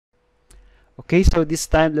Okay, so this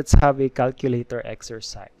time let's have a calculator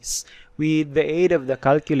exercise. With the aid of the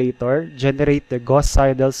calculator, generate the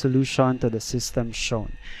Gauss-Seidel solution to the system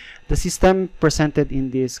shown. The system presented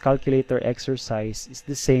in this calculator exercise is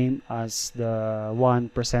the same as the one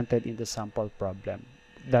presented in the sample problem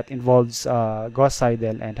that involves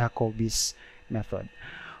Gauss-Seidel and Jacobi's method.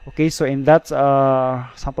 Okay, so in that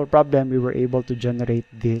sample problem, we were able to generate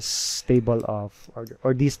this table of,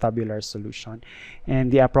 or this tabular solution.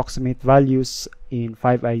 And the approximate values in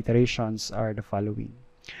 5 iterations are the following.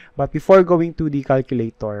 But before going to the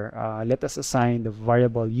calculator, let us assign the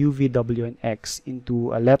variable u, v, w, and x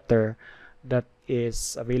into a letter that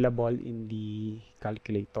is available in the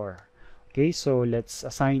calculator. Okay, so let's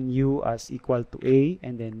assign u as equal to a,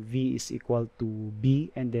 and then v is equal to b,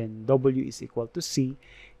 and then w is equal to c,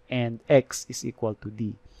 and x is equal to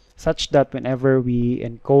d, such that whenever we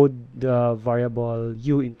encode the variable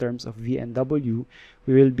u in terms of v and w,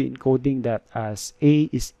 we will be encoding that as a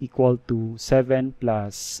is equal to 7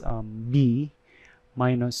 plus b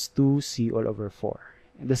minus 2c all over 4.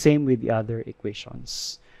 And the same with the other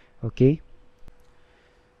equations. Okay,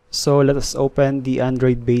 so let us open the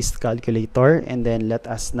Android-based calculator, and then let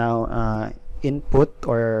us now input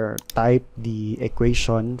or type the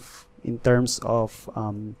equation in terms of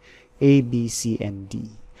a, b, c, and d.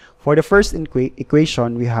 For the first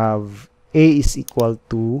equation, we have a is equal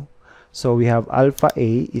to, so we have alpha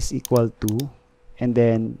a is equal to, and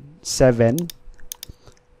then 7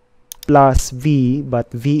 plus v,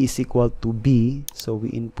 but v is equal to b, so we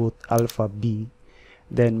input alpha b,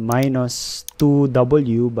 then minus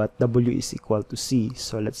 2w, but w is equal to c,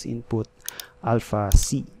 so let's input alpha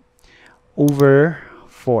c, over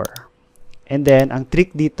 4. And then, ang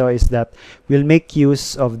trick dito is that we'll make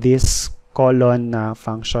use of this colon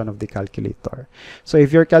function of the calculator. So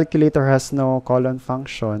if your calculator has no colon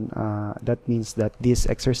function, that means that this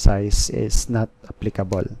exercise is not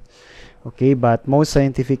applicable. Okay, but most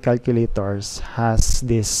scientific calculators has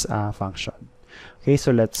this function. Okay,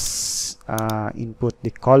 so let's input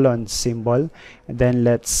the colon symbol, and then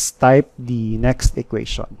let's type the next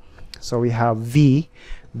equation. So we have v,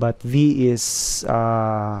 but v is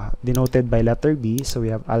denoted by letter b, so we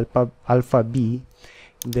have alpha b,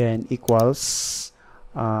 then equals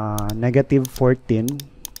negative 14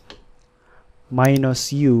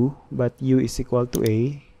 minus u, but u is equal to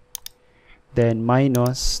a, then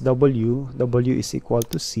minus w is equal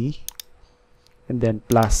to c, and then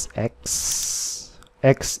plus x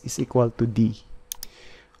is equal to d,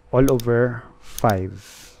 all over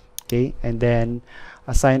 5. Okay, and then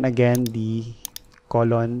assign again the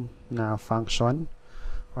colon na function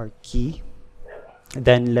or key, and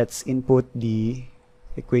then let's input the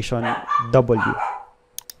equation w.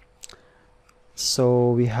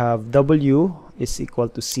 So we have w is equal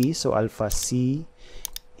to c, so alpha c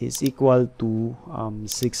is equal to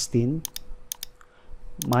 16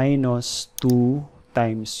 minus 2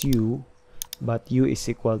 times u, but u is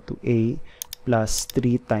equal to a, plus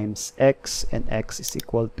 3 times x, and x is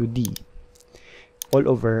equal to d, all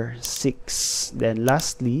over 6. Then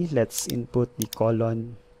lastly, let's input the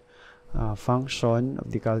colon function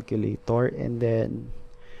of the calculator, and then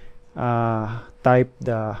type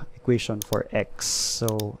the equation for x.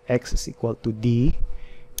 So x is equal to d,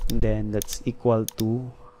 and then that's equal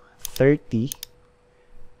to 30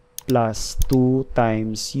 plus 2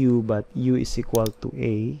 times u, but u is equal to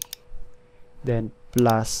a, then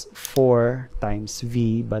plus 4 times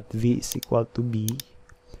v, but v is equal to b,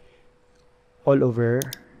 all over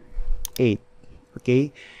 8.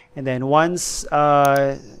 Okay, and then once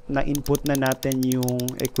na-input na natin yung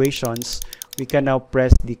equations, we can now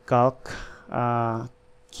press the calc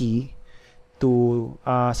key to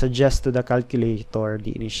suggest to the calculator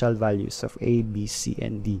the initial values of a, b, c,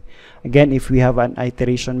 and d. Again, if we have an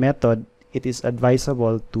iteration method, it is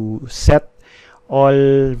advisable to set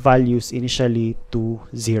all values initially to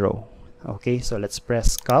 0. Okay, so let's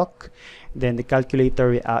press calc. Then the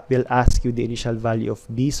calculator will ask you the initial value of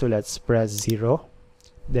b, so let's press 0,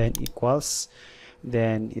 then equals.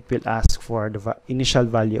 Then it will ask for the initial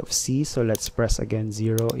value of c, so let's press again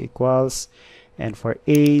 0, equals. And for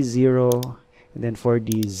a, 0, and then for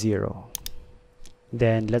d, 0.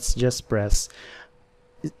 Then let's just press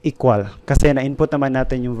equal, kasi na-input naman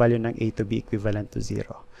natin yung value ng a to be equivalent to 0.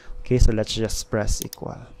 Okay, so let's just press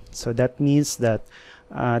equal. So that means that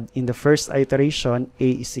in the first iteration, a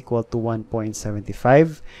is equal to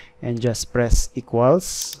 1.75, and just press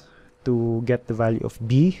equals to get the value of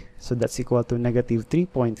b, so that's equal to negative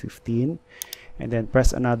 3.15, and then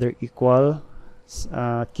press another equal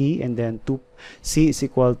key, and then c is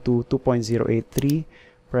equal to 2.083,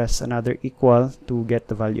 press another equal to get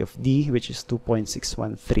the value of d, which is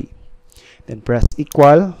 2.613. then press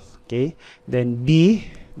equal. Okay, then B,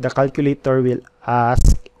 the calculator will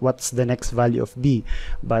ask what's the next value of B,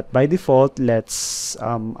 but by default, let's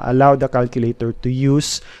allow the calculator to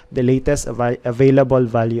use the latest available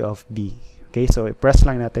value of B. Okay, so i-press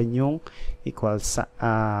lang natin yung equals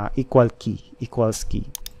key,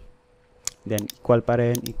 then equal pa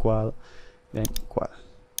rin, equal, then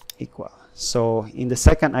equal. So in the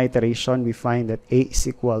second iteration, we find that A is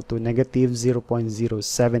equal to negative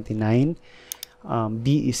 0.079,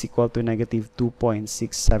 B is equal to negative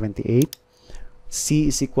 2.678, C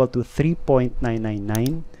is equal to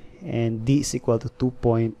 3.999, and D is equal to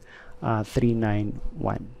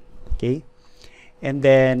 2.391. Okay, and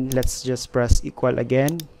then let's just press equal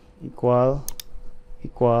again, equal,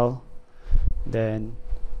 then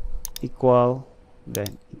equal,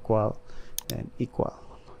 then equal, then equal.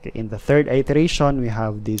 Okay, in the third iteration, we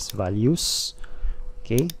have these values.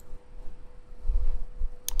 Okay,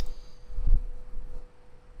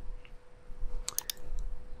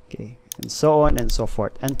 and so on and so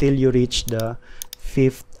forth until you reach the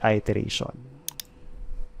fifth iteration.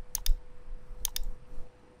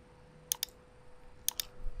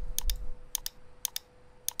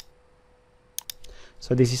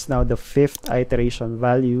 So this is now the fifth iteration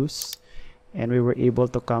values, and we were able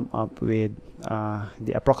to come up with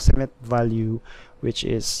the approximate value, which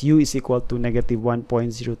is U is equal to negative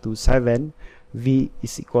 1.027, V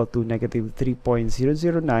is equal to negative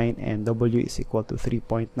 3.009, and W is equal to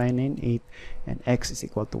 3.998, and X is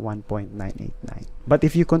equal to 1.989. But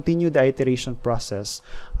if you continue the iteration process,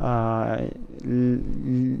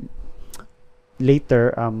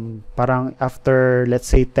 later, parang after, let's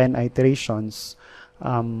say, 10 iterations,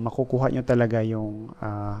 makukuha nyo talaga yung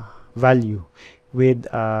value with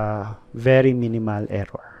very minimal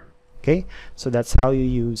error. Okay, so that's how you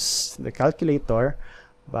use the calculator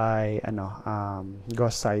by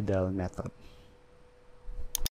Gauss-Seidel method.